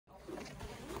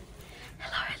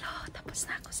Tapos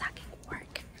na ako sa aking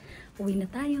work. Uwi na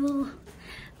tayo.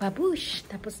 Babush!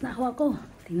 Tapos na ako.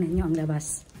 Tingnan nyo ang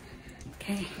labas.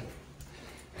 Okay.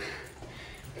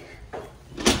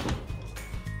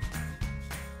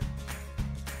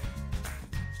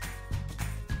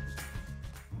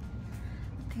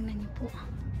 Tingnan nyo po.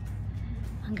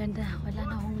 Ang ganda. Wala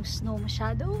na akong snow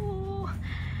masyado.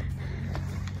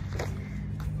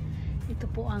 Ito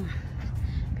po ang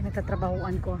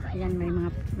pinagtatrabahuan ko. Ayan,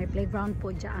 may playground po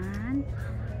dyan.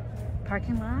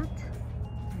 Parking lot.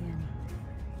 Ayan.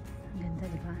 Ang ganda,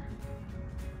 diba?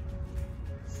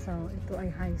 So, ito ay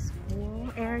high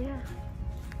school area.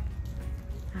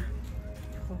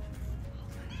 Ako.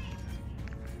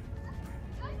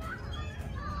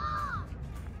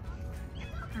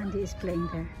 Andy is playing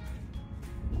there.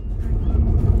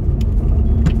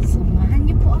 Samahan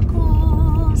niyo po ako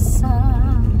sa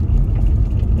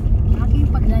aking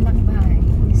paglalakbay.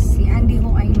 Si Andy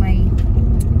ho ay may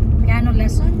piano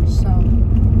lesson. So,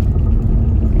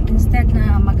 instead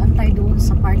na magantay doon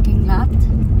sa parking lot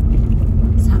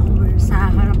sa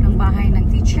harap ng bahay ng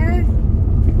teacher,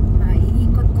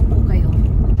 iikot ko po kayo.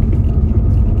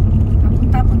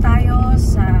 Papunta po tayo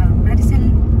sa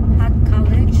Mercan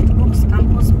College, Brooks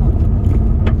Campus po.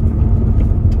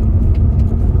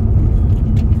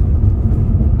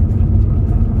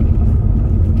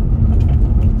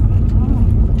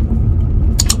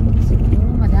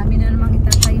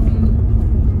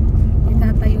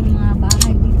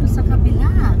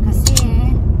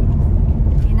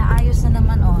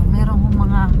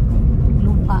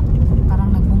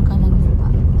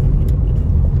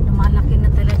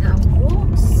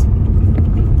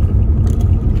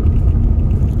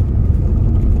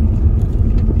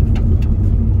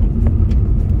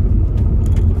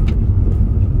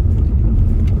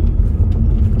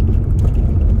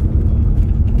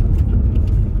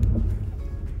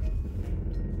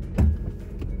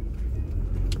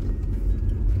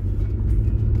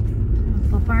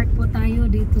 Park po tayo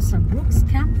dito sa Brooks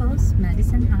Campus,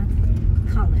 Mercan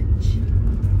College.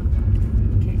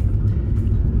 Okay.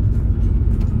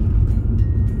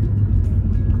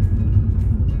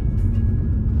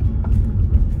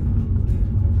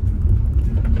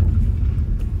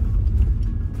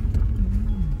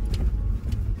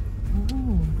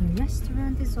 Oh, the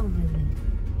restaurant is over there.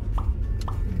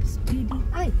 Speedy.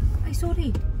 Ay,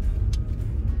 sorry.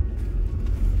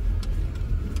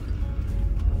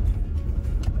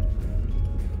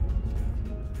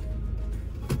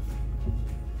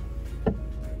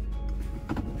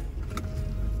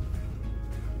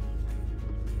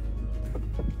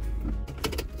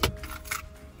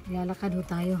 Lalakad ho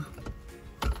tayo.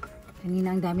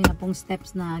 Kanina ang dami na pong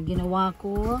steps na ginawa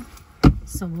ko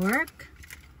sa work.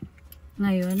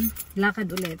 Ngayon, lakad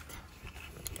ulit.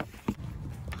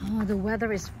 Oh, the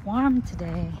weather is warm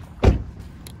today.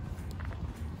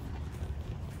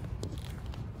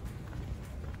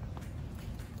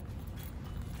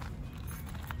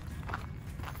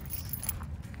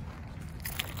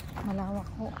 Malawak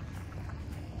po.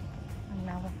 Ang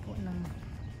lawak po ng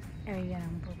area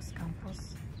ng Brooks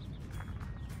Campus.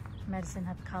 Mercan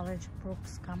College,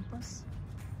 Brooks Campus.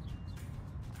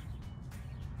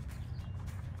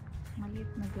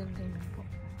 Maliit na building po.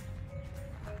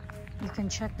 You can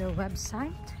check their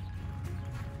website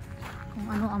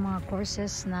kung ano ang mga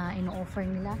courses na ino-offer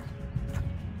nila.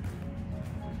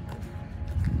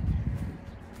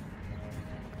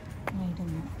 I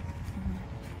don't know.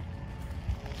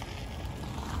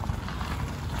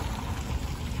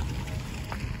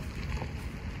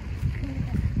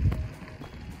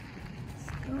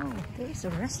 There's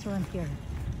a restaurant here.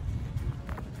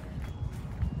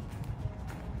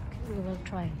 Okay, we will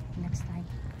try next time.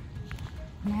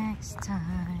 Next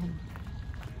time.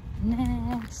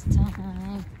 Tingnan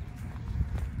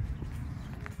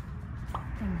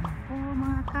po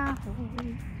mga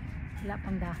kahoy. Wala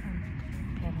pang dahon.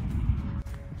 Pero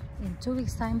in 2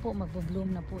 weeks time po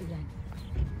magbo-bloom na po yan.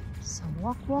 So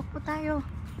walk po tayo.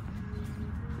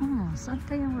 Saan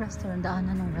kayang restaurant?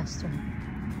 Daanan ng restaurant.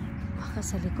 Baka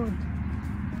sa likod.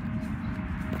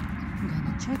 I'm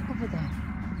gonna check over there.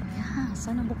 Yeah,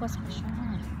 sana bukas pa siya.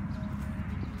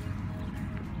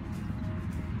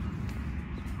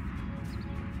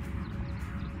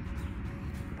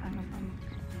 Paano?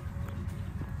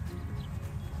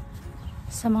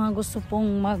 Sa mga gusto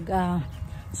pong mag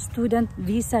student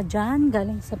visa dyan,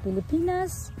 galing sa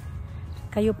Pilipinas,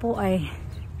 kayo po ay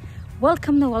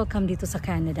welcome na welcome dito sa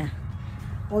Canada.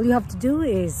 All you have to do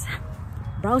is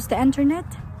browse the internet,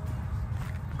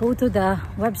 go to the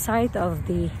website of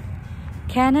the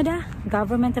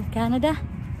government of Canada,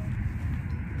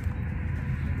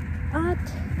 at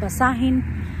basahin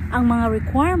ang mga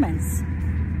requirements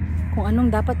kung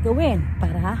anong dapat gawin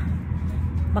para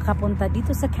makapunta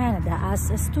dito sa Canada as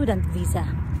a student visa.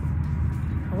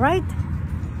 Alright?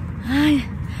 Ay,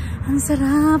 ang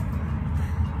sarap.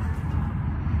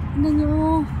 Tingnan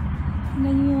nyo.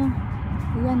 Tingnan nyo.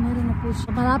 Ayan, meron na po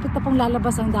siya. Malapit na pong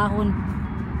lalabas ang dahon.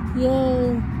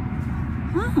 Yay!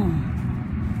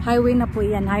 Highway na po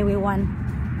yan. Highway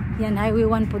 1. Yan, Highway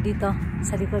 1 po dito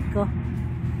sa likod ko.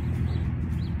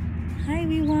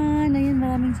 Highway 1. Ayan,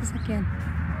 maraming sasakyan.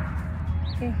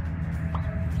 Okay.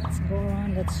 Let's go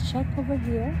on. Let's check over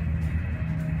here.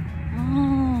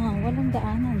 Walang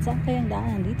daanan. Saan kayang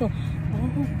daanan? Dito.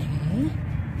 Okay.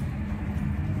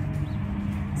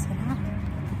 Sarap.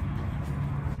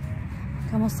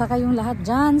 Kamusta kayong lahat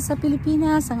dyan sa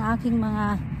Pilipinas? Ang aking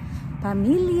mga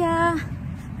pamilya,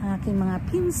 ang aking mga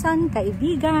pinsan,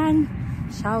 kaibigan.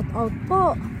 Shout out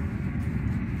po.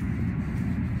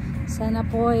 Sana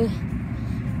po'y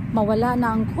mawala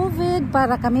na ang COVID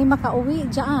para kami makauwi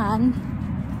dyan.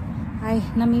 Ay,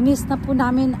 namimiss na po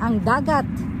namin ang dagat.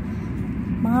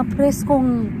 Mga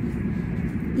preskong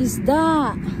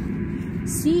isda,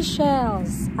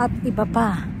 seashells, at iba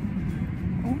pa.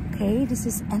 Okay, this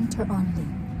is enter only.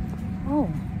 Oh,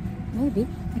 maybe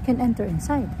I can enter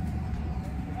inside.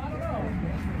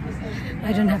 I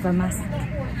don't have a mask.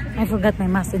 I forgot my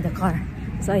mask in the car.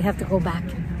 So I have to go back.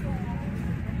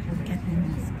 Get my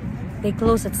mask. They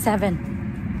close at 7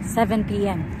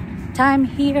 p.m. Time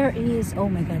here is, oh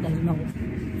my god, I don't know,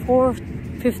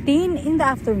 4:15 in the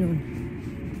afternoon.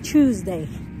 Tuesday.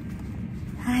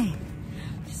 Ay,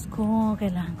 Diyos ko,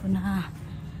 kailangan ko na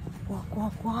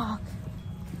walk.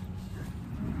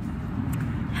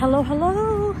 Hello.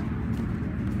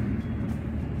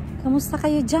 Kamusta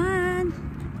kayo dyan?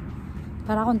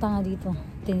 Para akong tanga dito.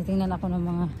 Tinitingnan ako ng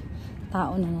mga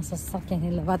tao na nasa sasakyan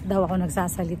nila. Ba't daw ako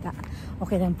nagsasalita?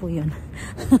 Okay lang po yun.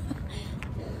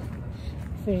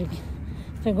 If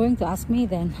they're going to ask me,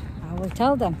 then I will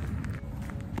tell them.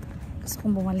 Gusto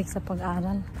kong bumalik sa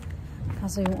pag-aaral.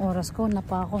 Kaso yung oras ko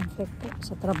napaka-conflict po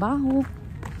sa trabaho.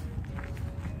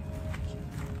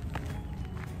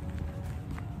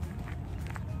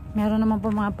 Meron naman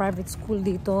po mga private school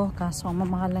dito. Kaso ang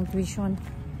mamahal ng tuition.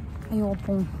 Ayoko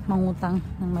pong mangutang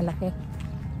ng malaki.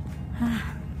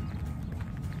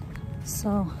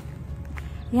 So,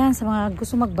 yan. Sa mga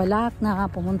gusto magbalak na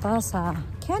pumunta sa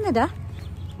Canada,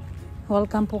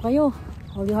 welcome po kayo.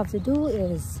 All you have to do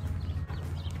is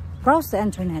browse the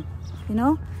internet. You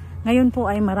know? Ngayon po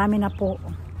ay marami na po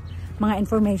mga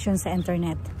information sa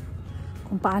internet.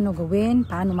 Kung paano gawin,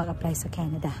 paano mag-apply sa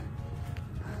Canada.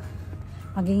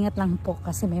 Mag-ingat lang po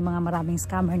kasi may mga maraming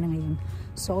scammer na ngayon.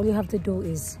 So all you have to do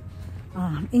is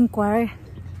inquire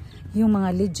yung mga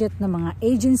legit na mga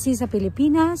agency sa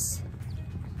Pilipinas,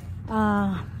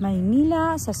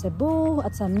 Maynila, sa Cebu,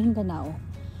 at sa Mindanao.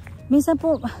 Minsan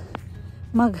po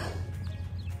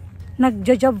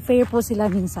nag-job fair po sila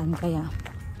minsan, kaya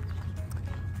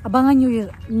abangan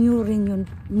nyo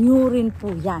rin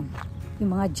po yan,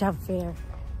 yung mga job fair.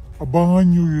 Abangan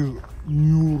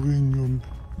nyo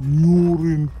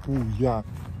rin po yan.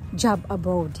 Job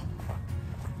abroad.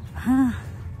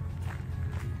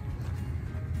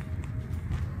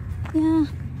 Yeah,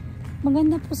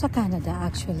 maganda po sa Canada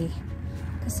actually.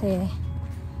 Kasi,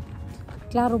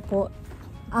 klaro po,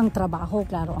 ang trabaho,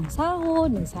 klaro ang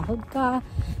sahod, may sahod ka,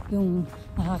 yung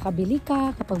nakakabili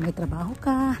ka kapag may trabaho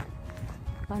ka.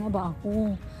 Paano ba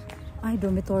ako? Ay,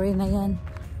 dormitory na yan.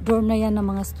 Dorm na yan ng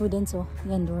mga students, oh.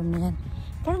 Yan, dorm na yan.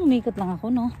 Parang umikot lang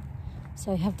ako, no?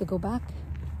 So, I have to go back.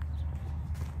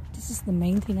 This is the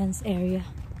maintenance area.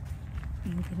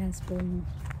 Maintenance po.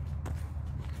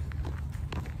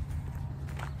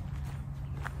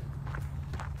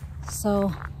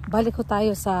 So, balik ko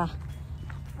tayo sa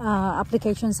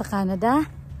application sa Canada.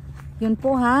 Yun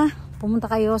po ha, pumunta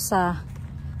kayo sa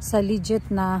legit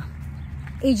na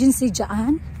agency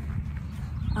dyan.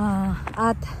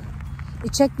 At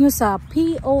i-check nyo sa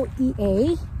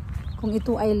POEA kung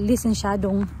ito ay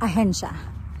lisensyadong ahensya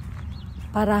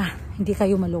para hindi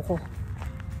kayo maloko.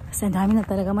 Kasi ang dami na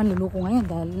talaga manluloko ngayon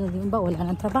dahil yung ba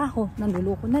wala ng trabaho,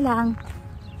 nanluloko na lang.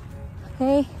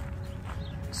 Okay?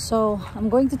 So,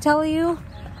 I'm going to tell you,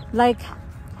 like,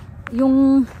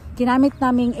 yung ginamit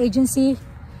naming agency,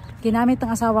 ginamit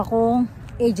ng asawa kong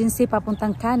agency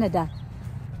papuntang Canada.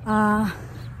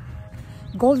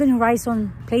 Golden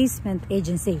Horizon Placement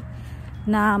Agency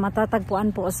na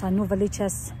matatagpuan po sa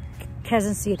Novaliches,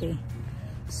 Quezon City.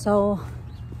 So,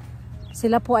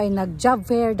 sila po ay nag-job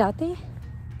fair dati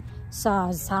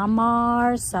sa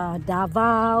Samar, sa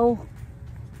Davao.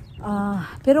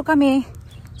 Pero kami,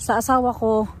 sa asawa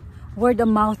ko, word of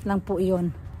mouth lang po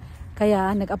iyon. Kaya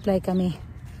nag-apply kami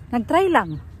nag-try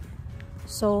lang.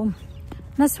 So,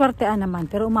 naswertean naman.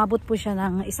 Pero umabot po siya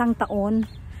ng 1 taon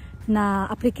na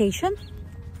application.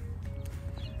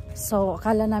 So,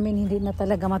 akala namin hindi na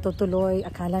talaga matutuloy.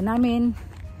 Akala namin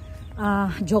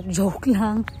joke-joke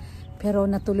lang. Pero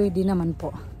natuloy din naman po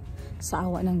sa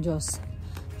awa ng Diyos.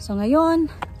 So, ngayon,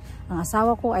 ang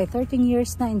asawa ko ay 13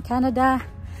 years na in Canada.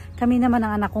 Kami naman,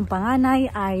 ang anak kong panganay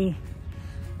ay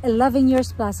 11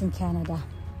 years plus in Canada.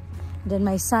 Then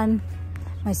my son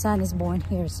is born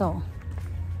here. So,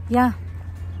 yeah.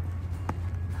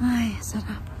 Ay,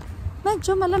 sarap.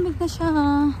 Medyo malamig na siya.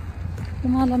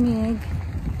 Lumalamig.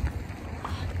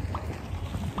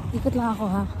 Ikot lang ako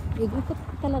ha. Ikot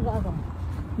talaga ako.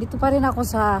 Dito pa rin ako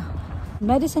sa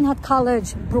Medicine Hat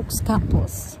College, Brooks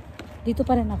Campus. Dito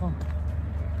pa rin ako.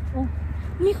 Oh,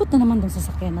 umikot na naman dong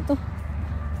sasakyan na to.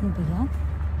 Ano ba yan?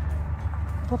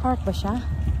 Papark ba siya?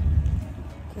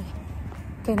 Okay.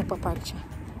 Okay, nagpapark siya.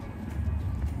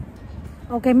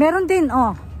 Okay, meron din,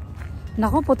 oh.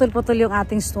 Naku, putol-putol yung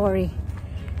ating story.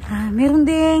 Meron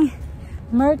ding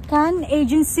Mercan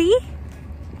agency.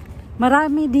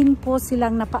 Marami din po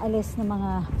silang napaalis ng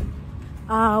mga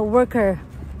worker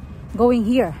going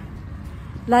here.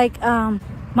 Like,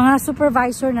 mga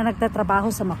supervisor na nagtatrabaho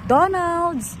sa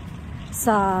McDonald's,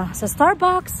 sa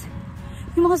Starbucks.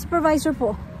 Yung mga supervisor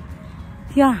po.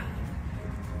 Yeah.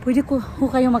 Pwede ko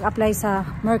kayong mag-apply sa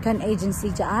Mercan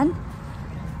agency dyan.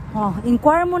 Oh,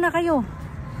 inquire muna kayo.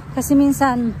 Kasi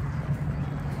minsan,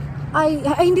 ay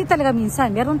hindi talaga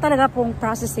minsan. Meron talaga pong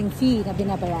processing fee na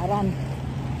binabayaran.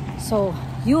 So,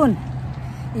 yun.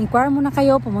 Inquire muna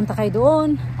kayo, pumunta kayo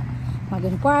doon,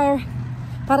 mag-inquire,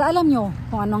 para alam nyo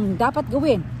kung anong dapat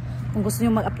gawin kung gusto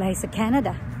nyo mag-apply sa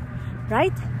Canada.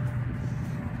 Right?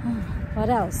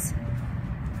 What else?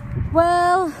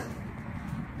 Well,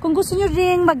 kung gusto nyo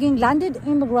rin maging landed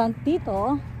immigrant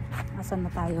dito, asan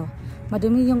na tayo?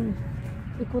 Madumi yung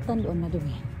ikutan doon,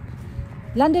 madumi.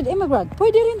 Landed immigrant,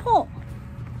 pwede rin ho.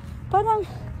 Parang,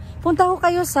 punta ho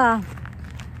kayo sa,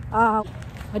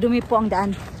 madumi po ang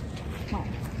daan.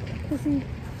 Kasi,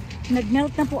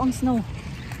 nag-melt na po ang snow.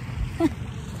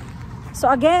 So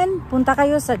again, punta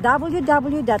kayo sa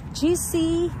www.gc.ca.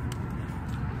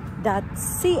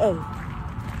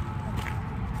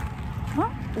 Huh?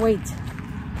 Wait,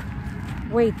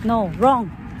 no,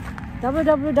 wrong.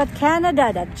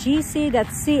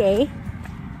 www.canada.gc.ca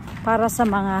para sa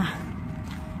mga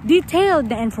detailed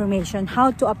na information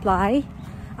how to apply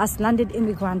as landed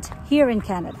immigrant here in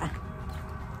Canada.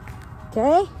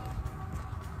 Okay?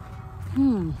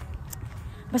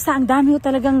 Basta ang dami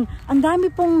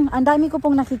ko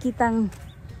pong nakikitang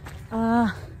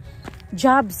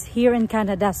jobs here in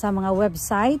Canada sa mga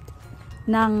website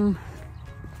ng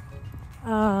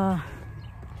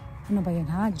ano ba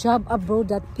yun ha?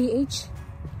 jobabroad.ph.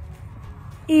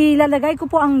 Ilalagay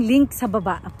ko po ang link sa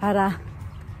baba para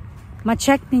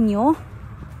ma-check ninyo.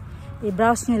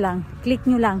 I-browse nyo lang, click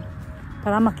nyo lang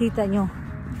para makita nyo.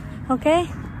 Okay?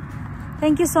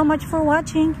 Thank you so much for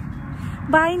watching.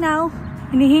 Bye now.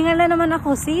 Hinihingal na naman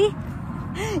ako, see?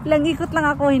 Ilang ikot lang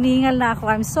ako, hinihingal na ako.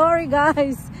 I'm sorry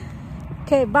guys.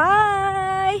 Okay, bye!